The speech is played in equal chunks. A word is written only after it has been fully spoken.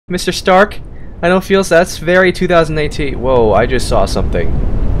Mr. Stark? I don't feel so. That's very 2018. Whoa, I just saw something.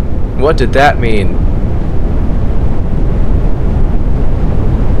 What did that mean?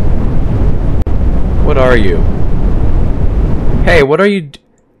 What are you? Hey, what are you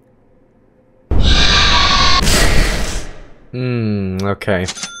okay.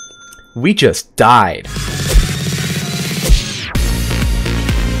 We just died.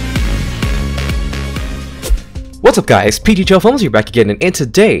 What's up guys, PghLFilms here back again, and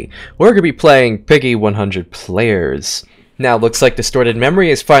today we're going to be playing Piggy 100 Players. Now, looks like Distorted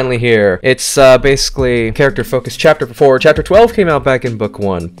Memory is finally here. It's basically character-focused chapter 4. Chapter 12 came out back in book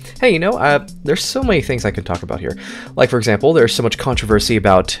 1. Hey, you know, there's so many things I can talk about here. Like, for example, there's so much controversy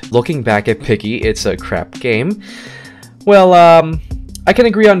about looking back at Piggy. It's a crap game. Well, I can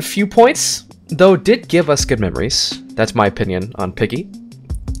agree on a few points, though it did give us good memories. That's my opinion on Piggy.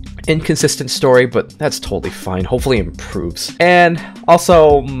 Inconsistent story, but that's totally fine. Hopefully it improves. And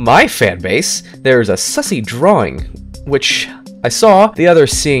also, my fan base, there's a sussy drawing, which I saw. The other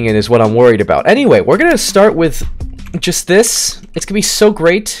seeing it is what I'm worried about. Anyway, we're gonna start with just this. It's gonna be so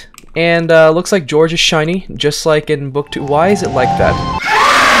great. And looks like George is shiny, just like in book 2. Why is it like that?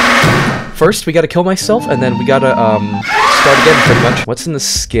 First, we gotta kill myself, and then we gotta start again pretty much. What's in the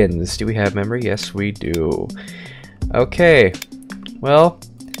skins? Do we have memory? Yes, we do. Okay. Well,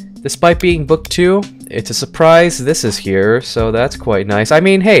 despite being book 2, it's a surprise this is here, so that's quite nice. I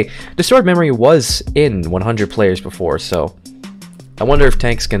mean, hey, Distorted Memory was in 100 Players before, so I wonder if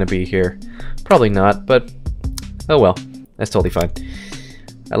Tank's gonna be here. Probably not, but oh well, that's totally fine.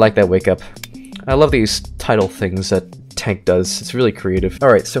 I like that wake up. I love these title things that Tank does. It's really creative.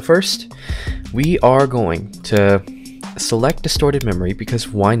 Alright, so first, we are going to select Distorted Memory, because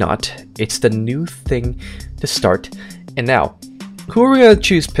why not? It's the new thing to start. And now, who are we gonna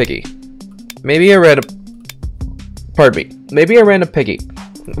choose Piggy? Maybe a random... Pardon me. Maybe a random Piggy.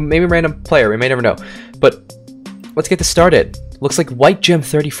 Maybe a random player. We may never know. But let's get this started. Looks like White Gem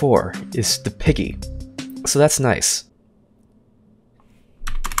 34 is the Piggy. So that's nice.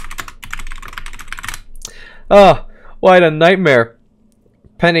 Oh, what a nightmare.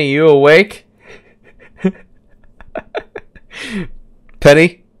 Penny, you awake?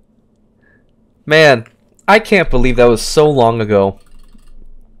 Penny? Man, I can't believe that was so long ago.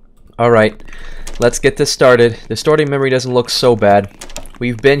 Alright, let's get this started. Distorting Memory doesn't look so bad.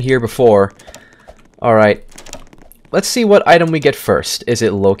 We've been here before. Alright, let's see what item we get first. Is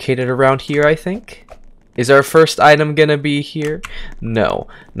it located around here, I think? Is our first item gonna be here? No,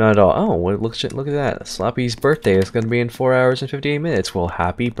 not at all. Oh, well, look at that. Sloppy's birthday is gonna be in 4 hours and 58 minutes. Well,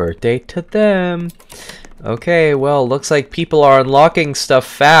 happy birthday to them. Okay, well, looks like people are unlocking stuff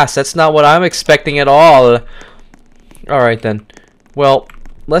fast. That's not what I'm expecting at all. Alright then. Well,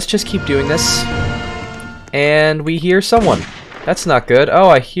 let's just keep doing this. And we hear someone. That's not good. Oh,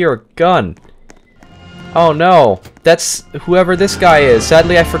 I hear a gun. Oh no. That's whoever this guy is.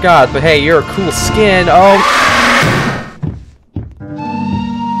 Sadly, I forgot. But hey, you're a cool skin. Oh.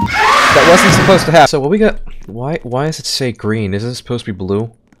 That wasn't supposed to happen. So what we got... Why does it say green? Isn't it supposed to be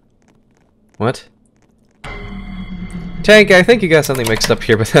blue? What? Tank, I think you got something mixed up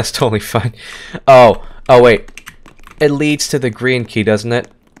here, but that's totally fine. Oh, wait. It leads to the green key, doesn't it?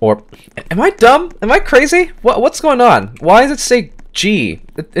 Or, am I dumb? Am I crazy? What's going on? Why does it say G?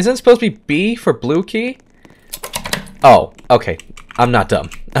 Isn't it supposed to be B for blue key? Oh, okay. I'm not dumb.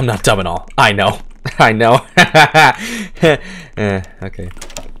 I'm not dumb at all. I know. I know. Okay.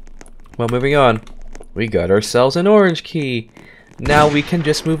 Well, moving on. We got ourselves an orange key. Now we can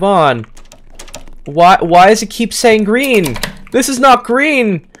just move on. Why does it keep saying green? This is not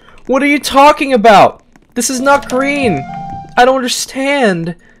green! What are you talking about? This is not green! I don't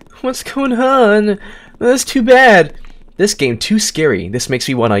understand! What's going on? That's too bad. This game too scary. This makes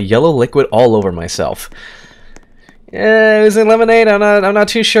me want a yellow liquid all over myself. It was in lemonade. I'm not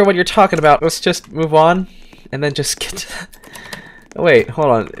too sure what you're talking about. Let's just move on and then just get to that. Wait, hold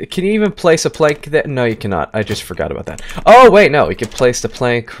on. Can you even place a plank there? No, you cannot. I just forgot about that. Oh, wait, no. We can place the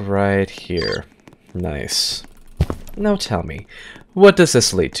plank right here. Nice. Now tell me, what does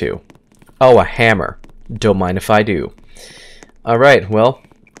this lead to? Oh, a hammer. Don't mind if I do. Alright, well,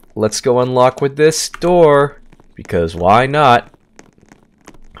 let's go unlock with this door, because why not?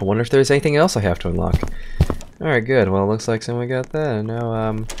 I wonder if there's anything else I have to unlock. Alright, good. Well, it looks like someone got that.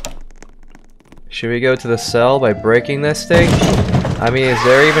 Now, should we go to the cell by breaking this thing? I mean, is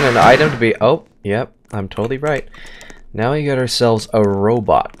there even an item to be... Oh, yep, I'm totally right. Now we got ourselves a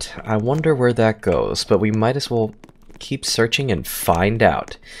robot. I wonder where that goes, but we might as well keep searching and find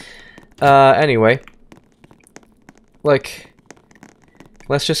out. Anyway. Like,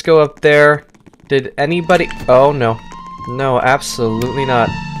 let's just go up there. Did anybody... Oh, no. No, absolutely not.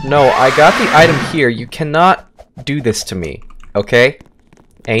 No, I got the item here. You cannot do this to me. Okay?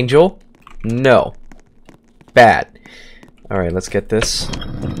 Angel? No. Bad. Alright, let's get this.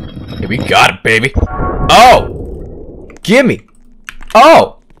 Hey, we got it, baby. Oh! Gimme!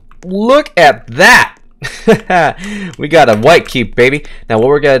 Oh! Look at that! We got a white key, baby. Now what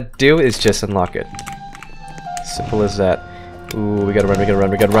we're gonna do is just unlock it. Simple as that. Ooh, we gotta run, we gotta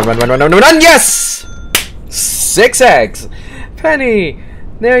run, we gotta run, run, run, run, run, run, run! Yes! 6 eggs! Penny!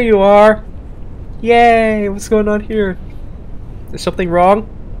 There you are! Yay! What's going on here? Is something wrong?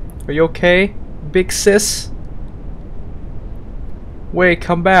 Are you okay, big sis? Wait,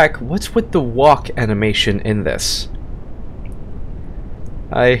 come back. What's with the walk animation in this?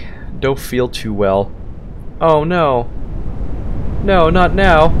 I don't feel too well. Oh no. No, not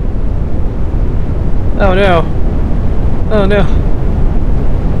now. Oh no. Oh no.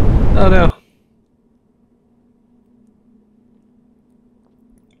 Oh no.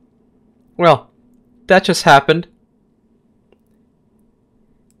 Well, that just happened.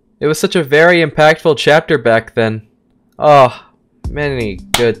 It was such a very impactful chapter back then. Oh, many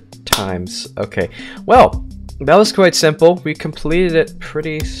good times. Okay, well, that was quite simple. We completed it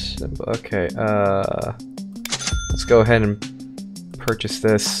pretty simple. Okay, let's go ahead and purchase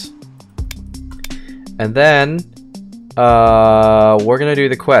this. And then, we're gonna do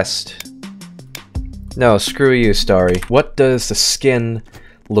the quest. No, screw you, Starry. What does the skin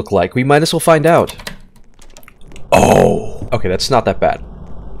look like? We might as well find out. Oh! Okay, that's not that bad.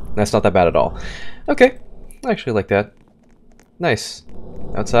 That's not that bad at all. Okay, I actually like that. Nice.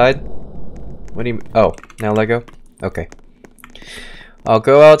 Outside? What do you... Oh, now Lego? Okay. I'll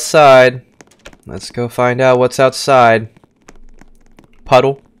go outside. Let's go find out what's outside.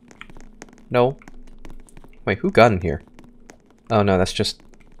 Puddle? No. Wait, who got in here? Oh no, that's just...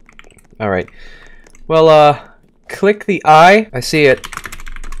 Alright. Well, click the eye. I see it.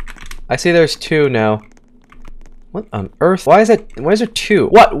 I see there's 2 now. What on earth? Why is there 2?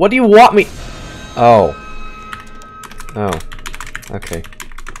 What do you want me? Oh. Oh. Okay.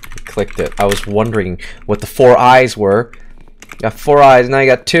 Clicked it. I was wondering what the 4 eyes were. Got 4 eyes, now I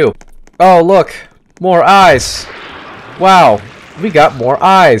got 2. Oh, look! More eyes! Wow! We got more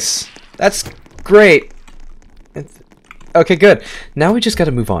eyes! That's great! Okay, good. Now we just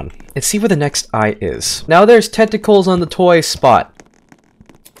gotta move on and see where the next eye is. Now there's tentacles on the toy spot.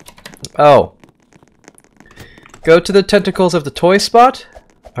 Oh. Go to the tentacles of the toy spot?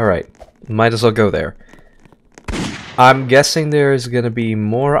 Alright. Might as well go there. I'm guessing there's gonna be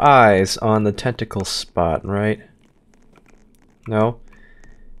more eyes on the tentacle spot, right? No?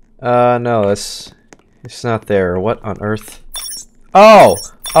 No, it's not there. What on earth? Oh!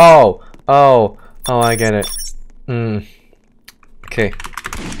 Oh! Oh! Oh, I get it. Okay.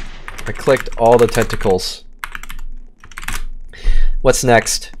 I clicked all the tentacles. What's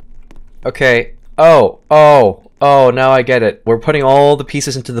next? Okay. Oh! Oh! Oh, now I get it. We're putting all the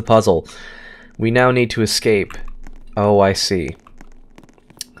pieces into the puzzle. We now need to escape. Oh, I see.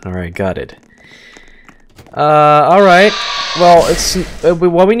 Alright, got it. Alright. Well, it's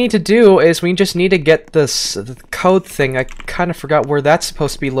what we need to do is we just need to get this the code thing. I kind of forgot where that's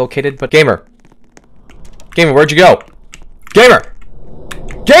supposed to be located, but Gamer! Gamer, where'd you go? Gamer!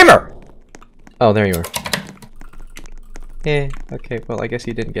 Gamer! Oh, there you are. Eh, okay, well, I guess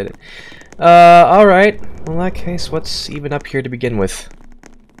you didn't get it. Alright. Well, in that case, what's even up here to begin with?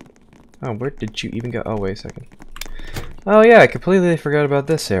 Oh, where did you even go? Oh, wait a second. Oh, yeah, I completely forgot about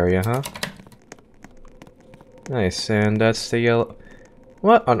this area, huh? Nice, and that's the yellow...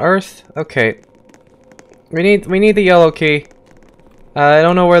 What on earth? Okay. We need the yellow key. I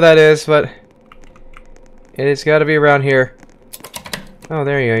don't know where that is, but... It's gotta be around here. Oh,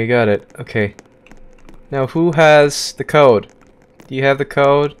 there you go, you got it. Okay. Now, who has the code? Do you have the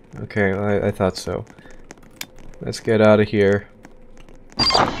code? Okay, well, I thought so. Let's get out of here.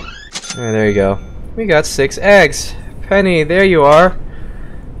 There you go. We got 6 eggs. Penny, there you are.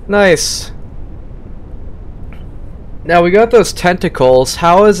 Nice. Now, we got those tentacles.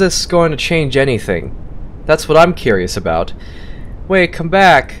 How is this going to change anything? That's what I'm curious about. Wait, come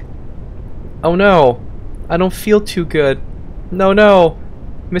back. Oh no. I don't feel too good. No, no.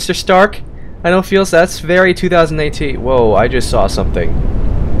 Mr. Stark? I don't feel so. That's very 2018. Whoa, I just saw something.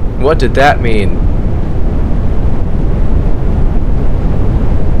 What did that mean?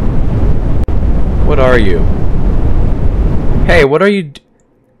 What are you? Hey, what are you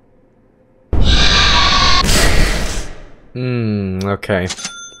okay.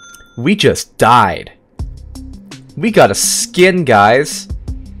 We just died. We got a skin, guys.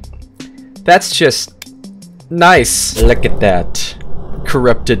 That's just nice. Look at that.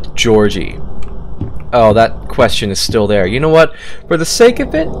 Corrupted Georgie. Oh, that question is still there. You know what? For the sake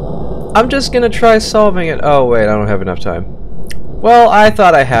of it, I'm just gonna try solving it. Oh, wait, I don't have enough time. Well, I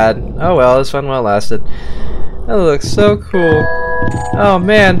thought I had. Oh well, this fun while it lasted. That looks so cool. Oh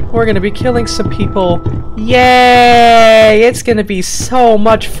man, we're gonna be killing some people. Yay! It's gonna be so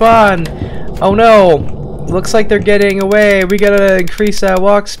much fun. Oh no, looks like they're getting away. We gotta increase that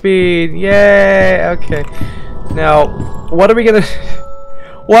walk speed. Yay! Okay. Now, what are we gonna...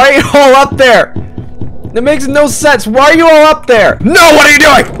 Why are you all up there? That makes no sense. Why are you all up there? No, what are you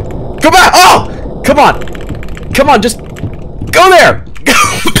doing? Come back! Oh! Come on! Come on, just... Go there!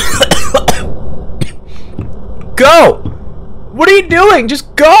 Go! What are you doing?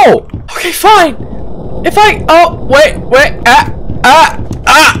 Just go! Okay, fine. If I... Oh, wait.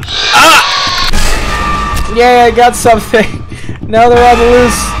 Yeah, I got something. Now they're on the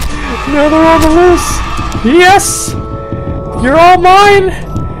loose. Now they're on the loose. Yes! You're all mine!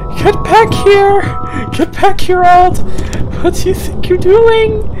 Get back here! Get back here, Alt! What do you think you're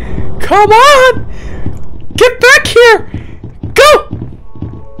doing? Come on! Get back here! Go!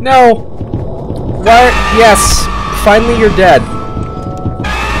 No. Why? Yes. Finally, you're dead.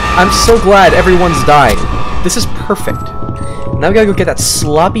 I'm so glad everyone's dying. This is perfect. Now we gotta go get that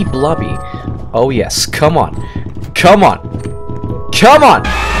sloppy blobby. Oh yes. Come on. Come on. Come on!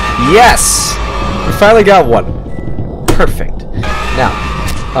 Yes! We finally got one. Perfect. Now,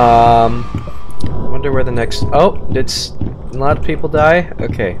 I wonder where the next... Oh, did a lot of people die?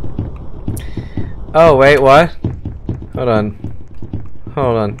 Okay. Oh, wait, what? Hold on.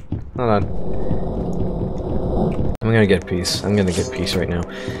 Hold on. Hold on. I'm gonna get peace. I'm gonna get peace right now.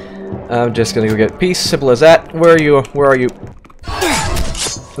 I'm just gonna go get peace. Simple as that. Where are you? Where are you?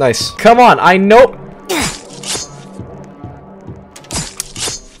 Nice. Come on, I know...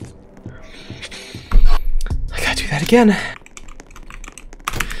 I gotta do that again.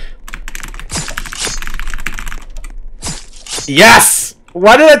 Yes!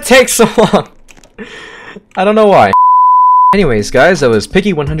 Why did it take so long? I don't know why. Anyways, guys, that was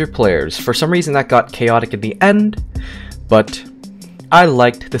Piggy 100 Players. For some reason, that got chaotic in the end, but I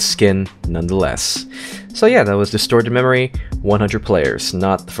liked the skin nonetheless. So yeah, that was Distorted Memory 100 Players.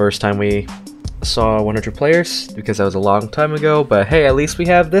 Not the first time we saw 100 Players, because that was a long time ago, but hey, at least we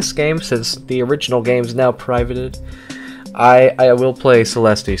have this game, since the original game is now privated. I will play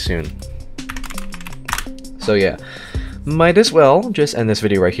Celeste soon. So yeah. Might as well just end this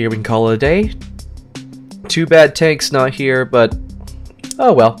video right here. We can call it a day. Too bad Tank's not here, but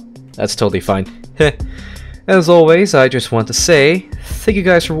oh well, that's totally fine. As always, I just want to say thank you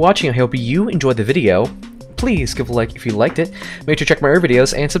guys for watching. I hope you enjoyed the video. Please give a like if you liked it. Make sure to check my other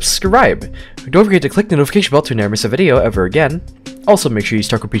videos and subscribe. Don't forget to click the notification bell to never miss a video ever again. Also, make sure you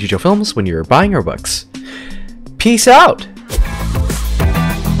stock with PghLFilms when you're buying our books. Peace out!